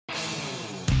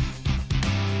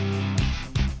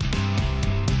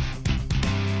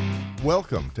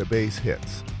Welcome to Base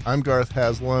Hits. I'm Garth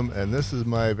Haslam, and this is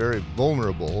my very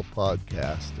vulnerable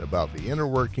podcast about the inner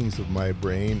workings of my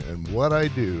brain and what I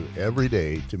do every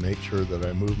day to make sure that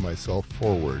I move myself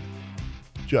forward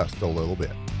just a little bit.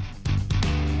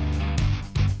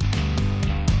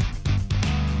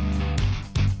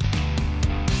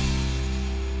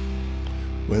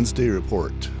 Wednesday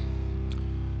Report.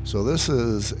 So this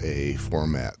is a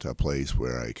format, a place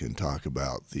where I can talk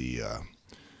about the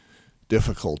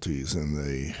difficulties and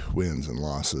the wins and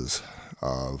losses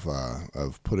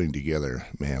of putting together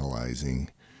Manalizing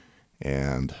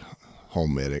and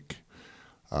Home Medic.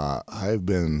 I've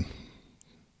been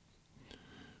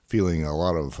feeling a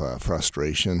lot of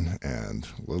frustration and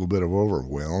a little bit of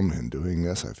overwhelm in doing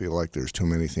this. I feel like there's too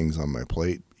many things on my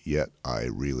plate, yet I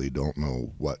really don't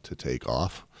know what to take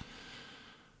off.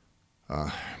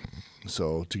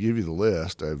 So to give you the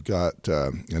list, I've got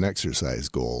an exercise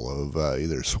goal of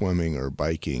either swimming or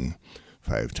biking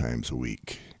 5 times a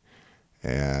week.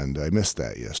 And I missed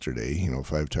that yesterday.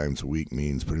 5 times a week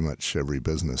means pretty much every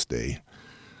business day.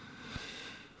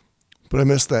 But I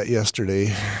missed that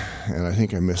yesterday, and I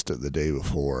think I missed it the day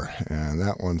before. And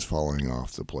that one's falling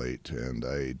off the plate, and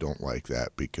I don't like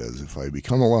that because if I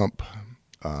become a lump,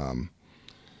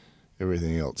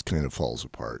 everything else kind of falls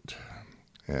apart.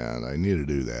 And I need to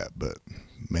do that, but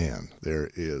man, there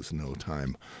is no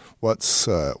time. What's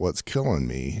killing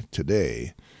me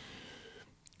today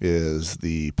is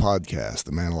the podcast,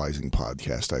 the Manalizing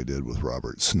podcast I did with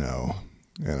Robert Snow,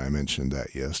 and I mentioned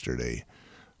that yesterday.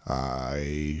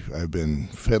 I've been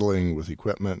fiddling with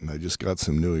equipment, and I just got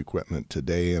some new equipment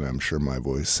today, and I'm sure my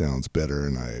voice sounds better,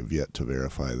 and I have yet to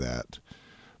verify that.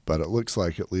 But it looks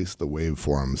like at least the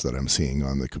waveforms that I'm seeing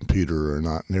on the computer are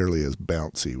not nearly as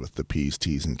bouncy with the P's,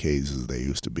 T's, and K's as they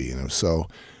used to be. And if so,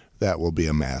 that will be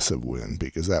a massive win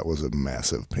because that was a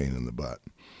massive pain in the butt.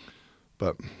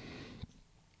 But,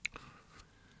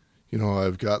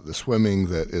 I've got the swimming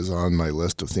that is on my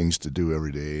list of things to do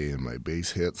every day and my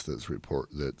base hits that's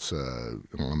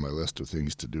on my list of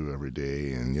things to do every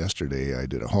day. And yesterday I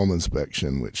did a home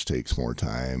inspection, which takes more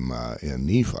time in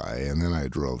Nephi, and then I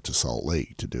drove to Salt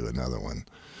Lake to do another one.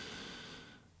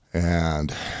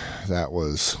 And that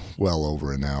was well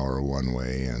over an hour one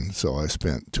way, and so I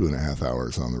spent 2.5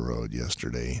 hours on the road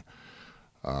yesterday.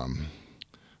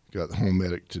 Got Home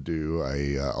Medic to do.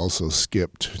 I also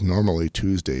skipped, normally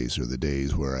Tuesdays are the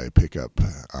days where I pick up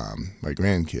my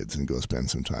grandkids and go spend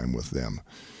some time with them.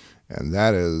 And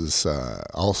that is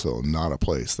also not a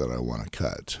place that I want to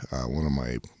cut. One of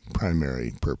my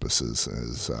primary purposes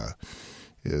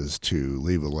is to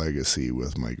leave a legacy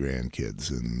with my grandkids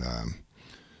and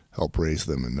help raise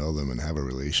them and know them and have a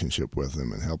relationship with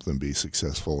them and help them be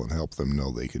successful and help them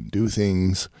know they can do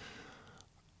things.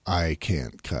 I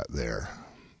can't cut there.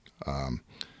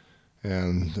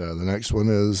 And the next one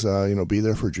is, be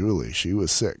there for Julie. She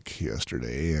was sick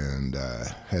yesterday and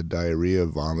had diarrhea,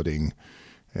 vomiting,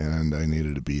 and I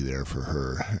needed to be there for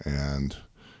her. And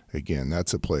again,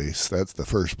 that's the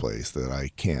first place that I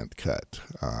can't cut.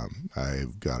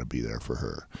 I've got to be there for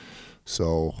her.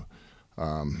 So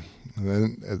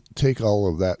then take all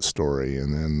of that story,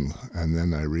 and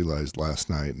then I realized last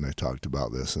night, and I talked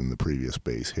about this in the previous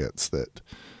base hits, that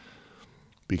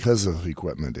because of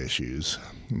equipment issues,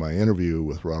 my interview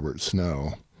with Robert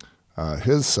Snow,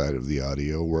 his side of the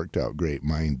audio worked out great,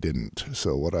 mine didn't.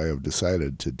 So what I have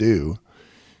decided to do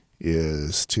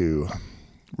is to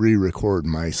re-record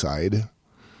my side,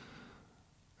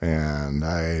 and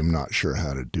I'm not sure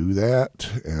how to do that,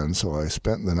 and so I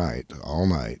spent all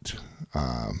night,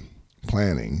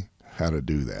 planning how to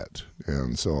do that,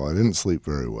 and so I didn't sleep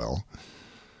very well.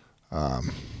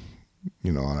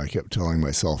 And I kept telling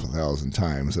myself 1,000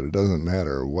 times that it doesn't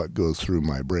matter what goes through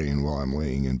my brain while I'm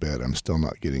laying in bed. I'm still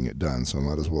not getting it done, so I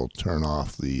might as well turn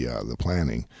off the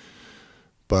planning.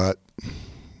 But,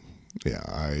 yeah,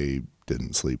 I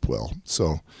didn't sleep well.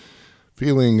 So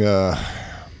feeling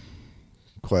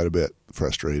quite a bit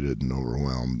frustrated and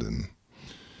overwhelmed and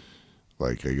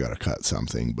like I got to cut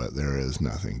something, but there is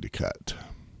nothing to cut.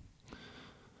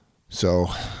 So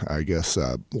I guess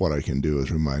what I can do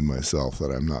is remind myself that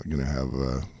I'm not going to have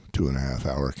a 2.5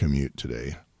 hour commute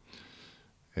today,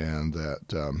 and that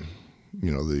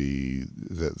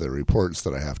the reports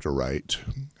that I have to write.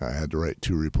 I had to write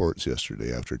 2 reports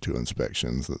yesterday after 2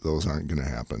 inspections. That those aren't going to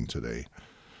happen today,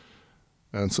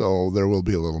 and so there will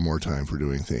be a little more time for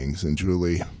doing things. And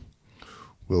Julie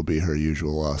will be her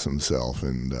usual awesome self,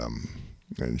 and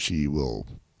she will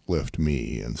lift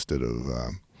me instead of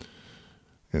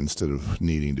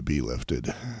needing to be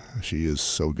lifted. She is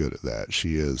so good at that.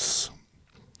 She is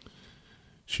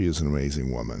an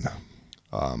amazing woman.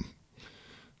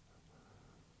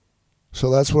 So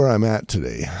that's where I'm at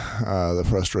today, the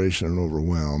frustration and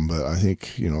overwhelm. But I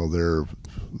think,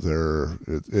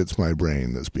 it's my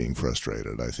brain that's being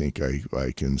frustrated. I think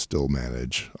I can still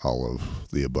manage all of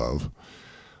the above.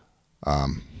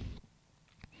 And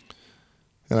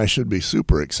I should be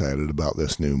super excited about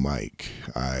this new mic.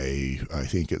 I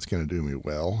think it's going to do me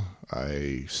well.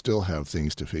 I still have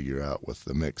things to figure out with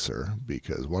the mixer,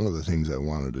 because one of the things I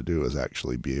wanted to do is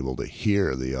actually be able to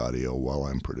hear the audio while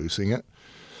I'm producing it.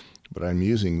 But I'm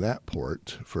using that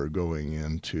port for going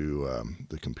into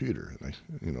the computer. And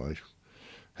I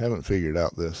haven't figured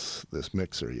out this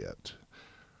mixer yet.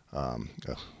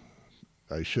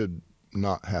 I should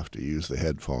not have to use the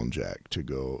headphone jack to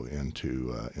go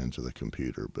into the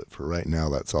computer, but for right now,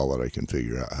 that's all that I can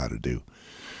figure out how to do.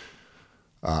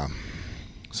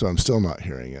 So I'm still not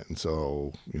hearing it, and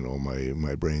so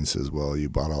my brain says, "Well, you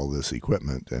bought all this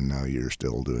equipment, and now you're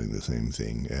still doing the same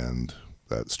thing," and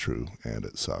that's true, and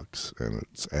it sucks, and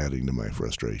it's adding to my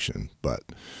frustration.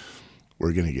 But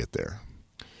we're gonna get there.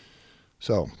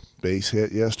 So base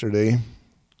hit yesterday,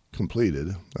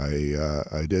 completed.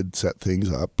 I did set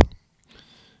things up.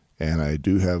 And I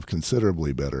do have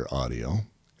considerably better audio.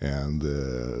 And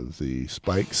the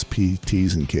spikes, P,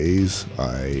 T's, and K's,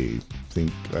 I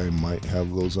think I might have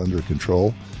those under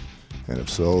control. And if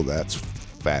so, that's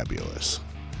fabulous.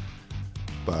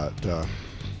 But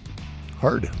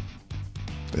hard.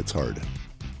 It's hard.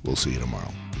 We'll see you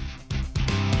tomorrow.